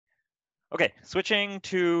Okay, switching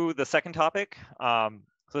to the second topic. So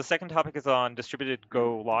the second topic is on distributed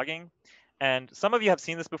Go logging. And some of you have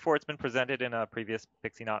seen this before. It's been presented in a previous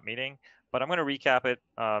Pixienaut meeting, but I'm going to recap it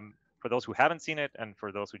for those who haven't seen it and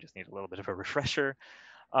for those who just need a little bit of a refresher.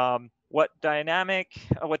 What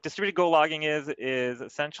distributed Go logging is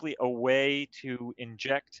essentially a way to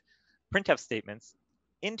inject printf statements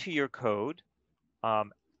into your code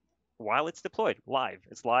um, while it's deployed live.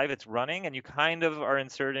 It's live, it's running, and you kind of are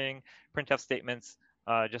inserting printf statements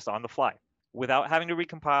just on the fly without having to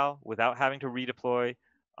recompile, without having to redeploy,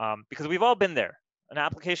 because we've all been there. An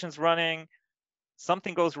application's running,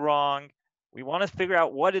 something goes wrong. We want to figure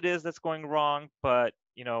out what it is that's going wrong, but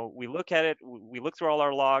we look at it, we look through all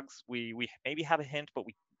our logs, we maybe have a hint, but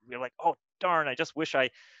we're like, oh darn, I just wish I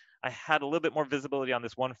had a little bit more visibility on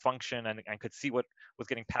this one function and could see what was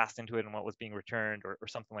getting passed into it and what was being returned or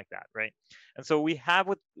something like that, right? And so we have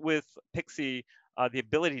with Pixie the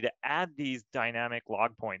ability to add these dynamic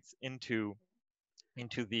log points into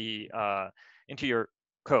your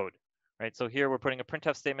code, right? So here we're putting a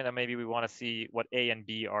printf statement and maybe we want to see what A and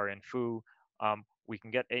B are in foo. We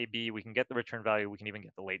can get A, B, we can get the return value, we can even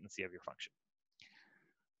get the latency of your function.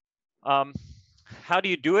 How do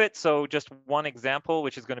you do it? So just one example,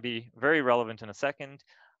 which is going to be very relevant in a second.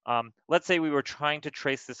 Let's say we were trying to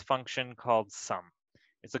trace this function called sum.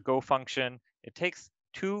 It's a Go function. It takes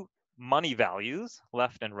two money values,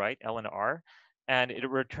 left and right, L and R, and it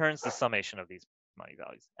returns the summation of these money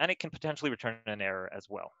values. And it can potentially return an error as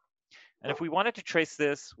well. And if we wanted to trace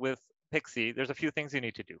this with Pixie, there's a few things you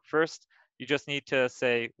need to do. First, you just need to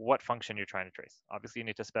say what function you're trying to trace. Obviously, you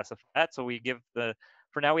need to specify that. So we give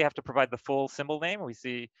for now, we have to provide the full symbol name. We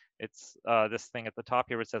see it's this thing at the top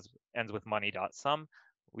here, which says ends with money.sum.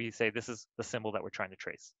 We say this is the symbol that we're trying to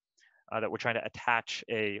trace, that we're trying to attach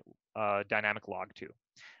a dynamic log to.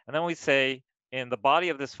 And then we say in the body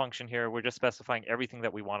of this function here, we're just specifying everything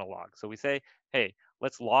that we want to log. So we say, hey,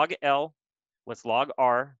 let's log L, let's log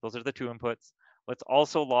R, those are the two inputs. Let's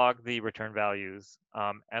also log the return values,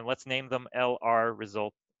 and let's name them LR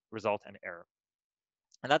result and error.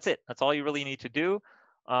 And that's it. That's all you really need to do.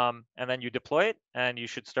 And then you deploy it, and you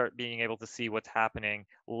should start being able to see what's happening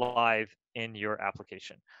live in your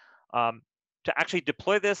application. To actually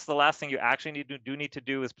deploy this, the last thing you actually need to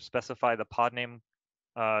do is specify the pod name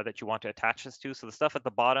that you want to attach this to. So the stuff at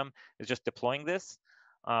the bottom is just deploying this.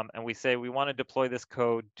 And we say we want to deploy this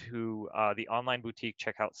code to the online boutique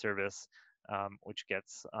checkout service, which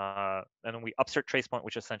gets, and then we upsert tracepoint,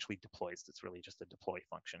 which essentially deploys. It's really just a deploy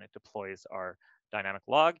function. It deploys our dynamic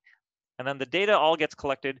log. And then the data all gets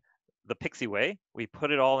collected the Pixie way. We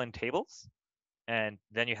put it all in tables. And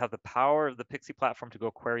then you have the power of the Pixie platform to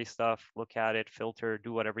go query stuff, look at it, filter,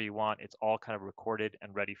 do whatever you want. It's all kind of recorded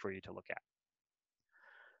and ready for you to look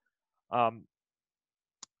at.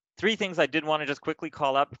 Three things I did want to just quickly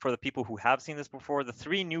call out for the people who have seen this before. The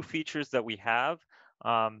three new features that we have,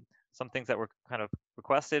 some things that were kind of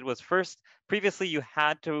requested was first, previously you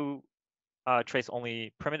had to trace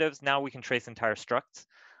only primitives. Now we can trace entire structs.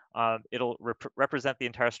 It'll represent the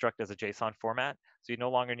entire struct as a JSON format. So you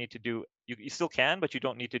no longer need to do, you still can, but you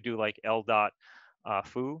don't need to do like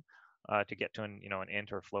l.foo to get to an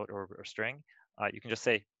int or float or string. You can just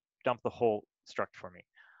say, dump the whole struct for me.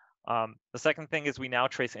 The second thing is we now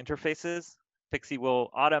trace interfaces. Pixie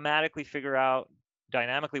will automatically figure out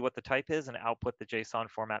dynamically what the type is and output the JSON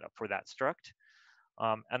format for that struct.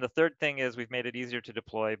 And the third thing is we've made it easier to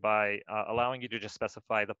deploy by allowing you to just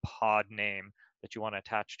specify the pod name that you want to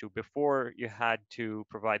attach to. Before, you had to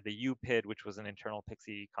provide the UPID, which was an internal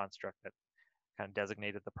Pixie construct that kind of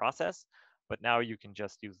designated the process. But now you can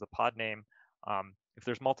just use the pod name. If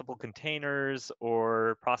there's multiple containers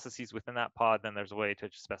or processes within that pod, then there's a way to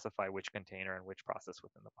specify which container and which process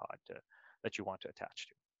within the pod that you want to attach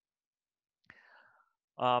to.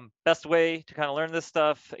 Best way to kind of learn this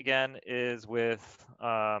stuff, again, is with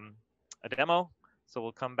a demo. So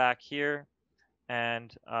we'll come back here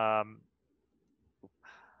and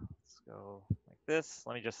let's go like this.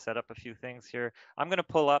 Let me just set up a few things here. I'm going to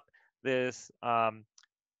pull up this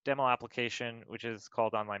demo application, which is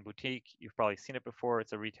called Online Boutique. You've probably seen it before.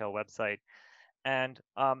 It's a retail website. And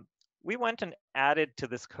we went and added to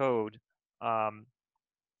this code.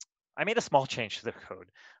 I made a small change to their code.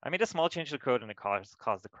 And it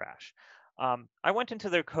caused a crash. I went into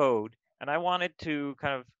their code and I wanted to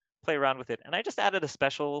kind of play around with it. And I just added a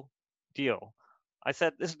special deal. I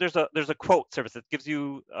said there's a quote service that gives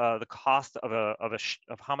you the cost of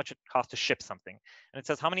how much it costs to ship something, and it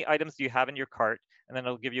says how many items do you have in your cart, and then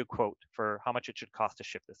it'll give you a quote for how much it should cost to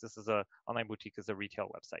ship this. This is Online Boutique is a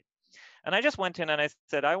retail website, and I just went in and I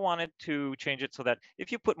said I wanted to change it so that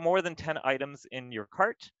if you put more than 10 items in your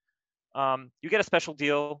cart, you get a special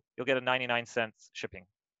deal. You'll get a 99 cents shipping,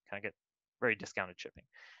 kind of get very discounted shipping.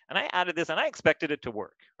 And I added this, and I expected it to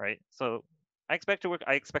work, right? So I expect it to work.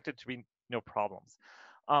 I expected to be no problems.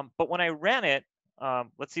 But when I ran it,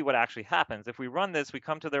 let's see what actually happens. If we run this, we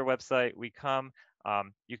come to their website. We come.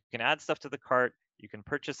 You can add stuff to the cart. You can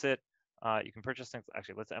purchase it. You can purchase things.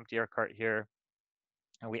 Actually, let's empty our cart here,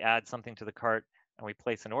 and we add something to the cart, and we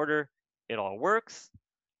place an order. It all works,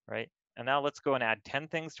 right? And now let's go and add 10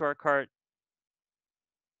 things to our cart.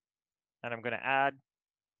 And I'm going to add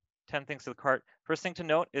 10 things to the cart. First thing to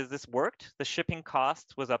note is this worked. The shipping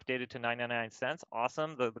cost was updated to 99 cents.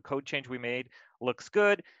 Awesome. The code change we made looks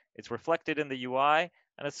good. It's reflected in the UI.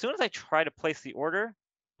 And as soon as I try to place the order,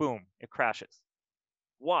 boom, it crashes.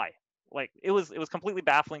 Why? Like it was completely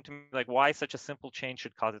baffling to me, like why such a simple change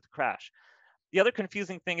should cause it to crash. The other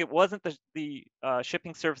confusing thing, it wasn't the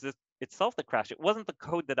shipping service itself that crashed. It wasn't the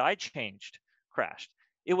code that I changed crashed.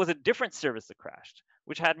 It was a different service that crashed,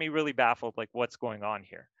 which had me really baffled, like what's going on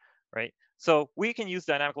here, right? So we can use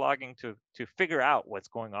dynamic logging to figure out what's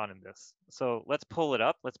going on in this. So let's pull it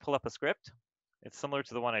up. Let's pull up a script. It's similar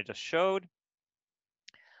to the one I just showed.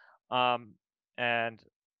 And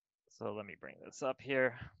so let me bring this up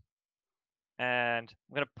here. And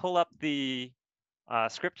I'm going to pull up the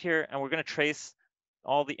script here, and we're going to trace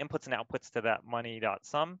all the inputs and outputs to that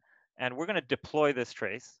money.sum. And we're going to deploy this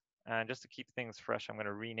trace. And just to keep things fresh, I'm going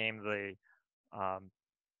to rename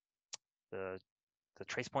the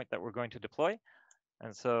trace point that we're going to deploy.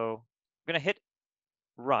 And so I'm going to hit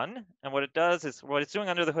run. And what it does is, what it's doing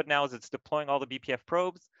under the hood now is it's deploying all the BPF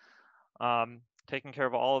probes, taking care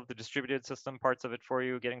of all of the distributed system parts of it for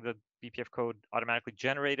you, getting the BPF code automatically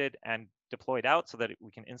generated and deployed out so that we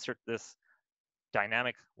can insert this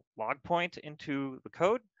dynamic log point into the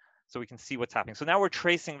code so we can see what's happening. So now we're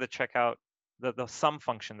tracing the checkout, the sum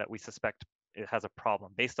function that we suspect it has a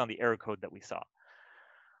problem based on the error code that we saw.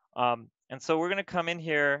 And so we're going to come in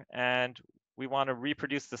here and we want to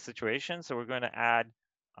reproduce the situation. So we're going to add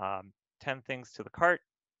 10 things to the cart,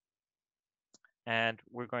 and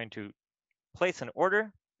we're going to place an order,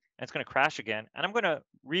 and it's going to crash again. And I'm going to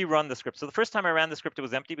rerun the script. So the first time I ran the script, it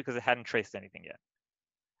was empty because it hadn't traced anything yet.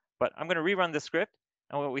 But I'm going to rerun the script,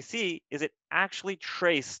 and what we see is it actually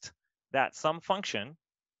traced that sum function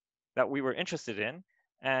that we were interested in.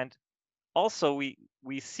 And also we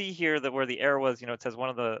see here that where the error was, it says one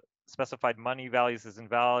of the specified money values is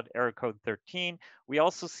invalid, error code 13. We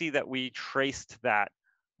also see that we traced that.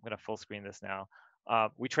 I'm going to full screen this now.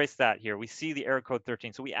 We traced that here. We see the error code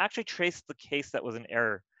 13. So we actually traced the case that was an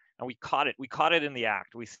error, and we caught it. We caught it in the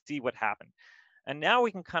act. We see what happened. And now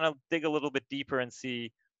we can kind of dig a little bit deeper and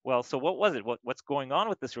see, well, so what was it? What's going on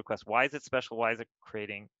with this request? Why is it special? Why is it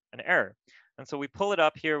creating an error? And so we pull it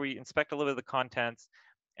up here. We inspect a little bit of the contents.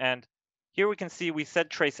 And here we can see we said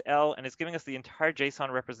trace L, and it's giving us the entire JSON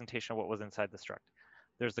representation of what was inside the struct.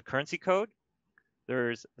 There's the currency code.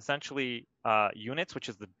 There's essentially units, which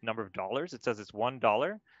is the number of dollars. It says it's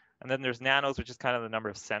 $1. And then there's nanos, which is kind of the number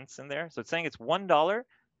of cents in there. So it's saying it's $1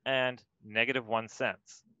 and -1 cent.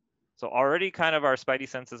 So already kind of our spidey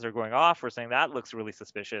senses are going off. We're saying that looks really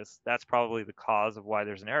suspicious. That's probably the cause of why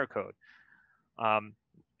there's an error code.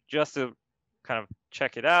 Just to kind of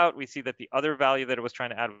check it out, we see that the other value that it was trying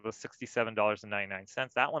to add was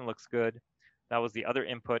 $67.99. That one looks good. That was the other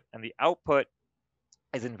input, and the output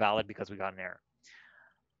is invalid because we got an error.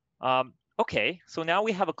 Okay, so now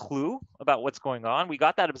we have a clue about what's going on. We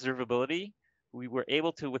got that observability. We were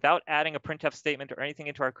able to, without adding a printf statement or anything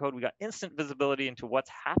into our code, we got instant visibility into what's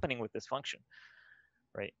happening with this function,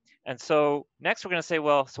 right? And so next we're going to say,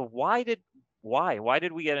 well, so why did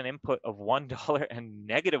we get an input of $1 and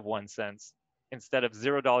 -1 cent instead of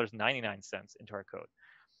 $0.99 into our code?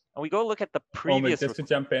 And we go look at the previous. Omid, just to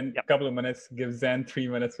jump in, a couple of minutes, give Zen 3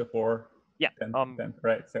 minutes before. Yeah. 10,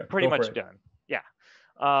 right. So pretty much done. Yeah.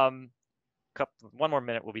 One more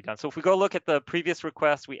minute will be done. So if we go look at the previous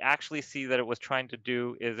request, we actually see that it was trying to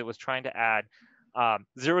add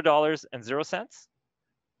 $0.00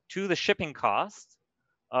 to the shipping cost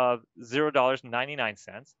of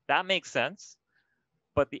 $0.99. That makes sense.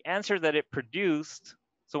 But the answer that it produced,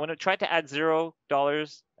 so when it tried to add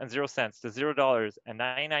 $0.00 to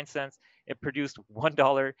 $0.99, it produced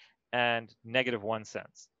 $1 and -1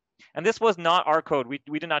 cent. And this was not our code.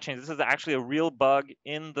 We did not change. This is actually a real bug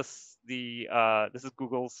in this is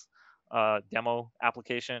Google's demo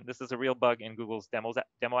application. This is a real bug in Google's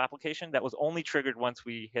demo application that was only triggered once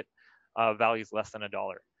we hit values less than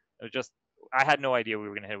 $1. It was just, I had no idea we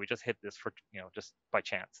were going to hit. We just hit this for just by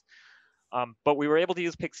chance. But we were able to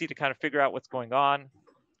use Pixie to kind of figure out what's going on.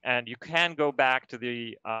 And you can go back to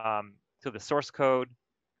the source code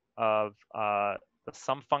of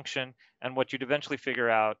sum function. And what you'd eventually figure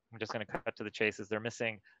out, I'm just going to cut to the chase, is they're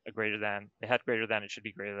missing a greater than. They had greater than, it should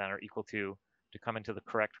be greater than or equal to come into the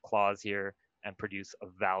correct clause here and produce a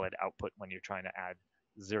valid output when you're trying to add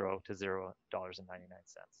 $0 to $0.99.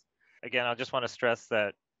 Again, I just want to stress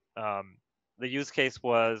that the use case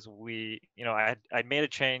was I'd made a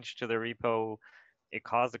change to the repo. It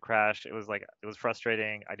caused a crash. It was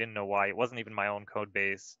frustrating. I didn't know why. It wasn't even my own code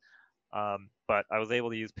base. But I was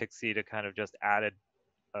able to use Pixie to kind of just add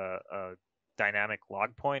a dynamic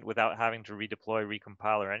log point without having to redeploy,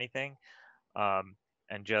 recompile, or anything,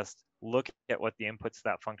 and just look at what the inputs to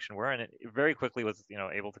that function were. And it very quickly was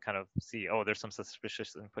able to kind of see, oh, there's some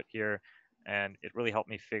suspicious input here. And it really helped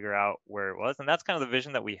me figure out where it was. And that's kind of the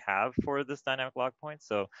vision that we have for this dynamic log point.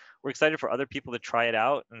 So we're excited for other people to try it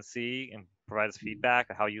out and see and provide us feedback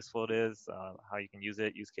on how useful it is, how you can use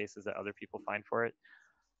it, use cases that other people find for it.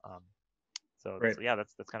 So yeah,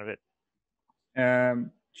 that's kind of it.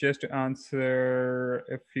 Just to answer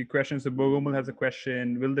a few questions, so Bogomil has a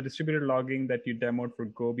question. Will the distributed logging that you demoed for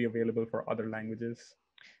Go be available for other languages?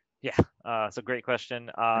 Yeah, it's a great question.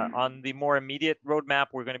 On the more immediate roadmap,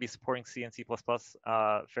 we're going to be supporting C and C++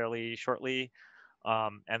 fairly shortly.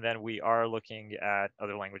 And then we are looking at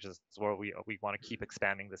other languages as well. We want to keep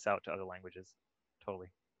expanding this out to other languages. Totally.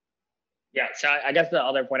 Yeah, so I guess the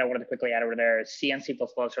other point I wanted to quickly add over there is C and C++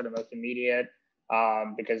 are the most immediate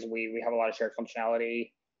because we have a lot of shared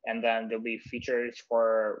functionality. And then there'll be features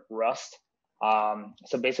for Rust.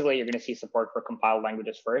 So basically, you're going to see support for compiled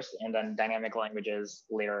languages first, and then dynamic languages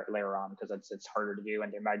later on, because it's harder to do,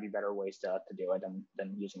 and there might be better ways to do it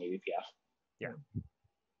than using eBPF. Yeah.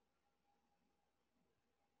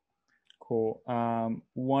 Cool.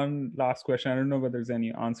 One last question. I don't know whether there's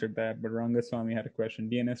any answer to that, but Rangaswamy had a question.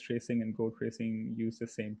 DNS tracing and Go tracing use the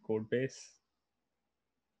same code base?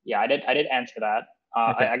 Yeah, I did answer that.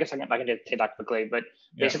 Okay. I guess I can just take that quickly, but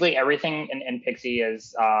basically everything in Pixie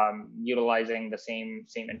is utilizing the same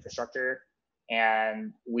infrastructure,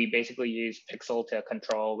 and we basically use Pixel to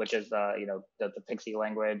control, which is the Pixie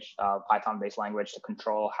language, Python-based language, to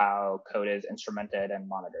control how code is instrumented and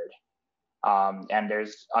monitored. And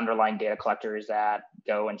there's underlying data collectors that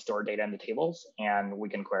go and store data in the tables, and we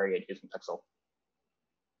can query it using Pixel.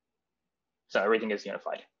 So everything is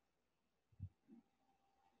unified.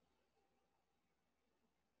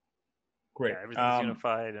 Great. Yeah, everything's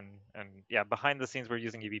unified, and yeah, behind the scenes we're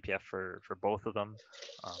using eBPF for both of them.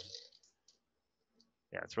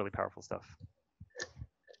 Yeah, it's really powerful stuff.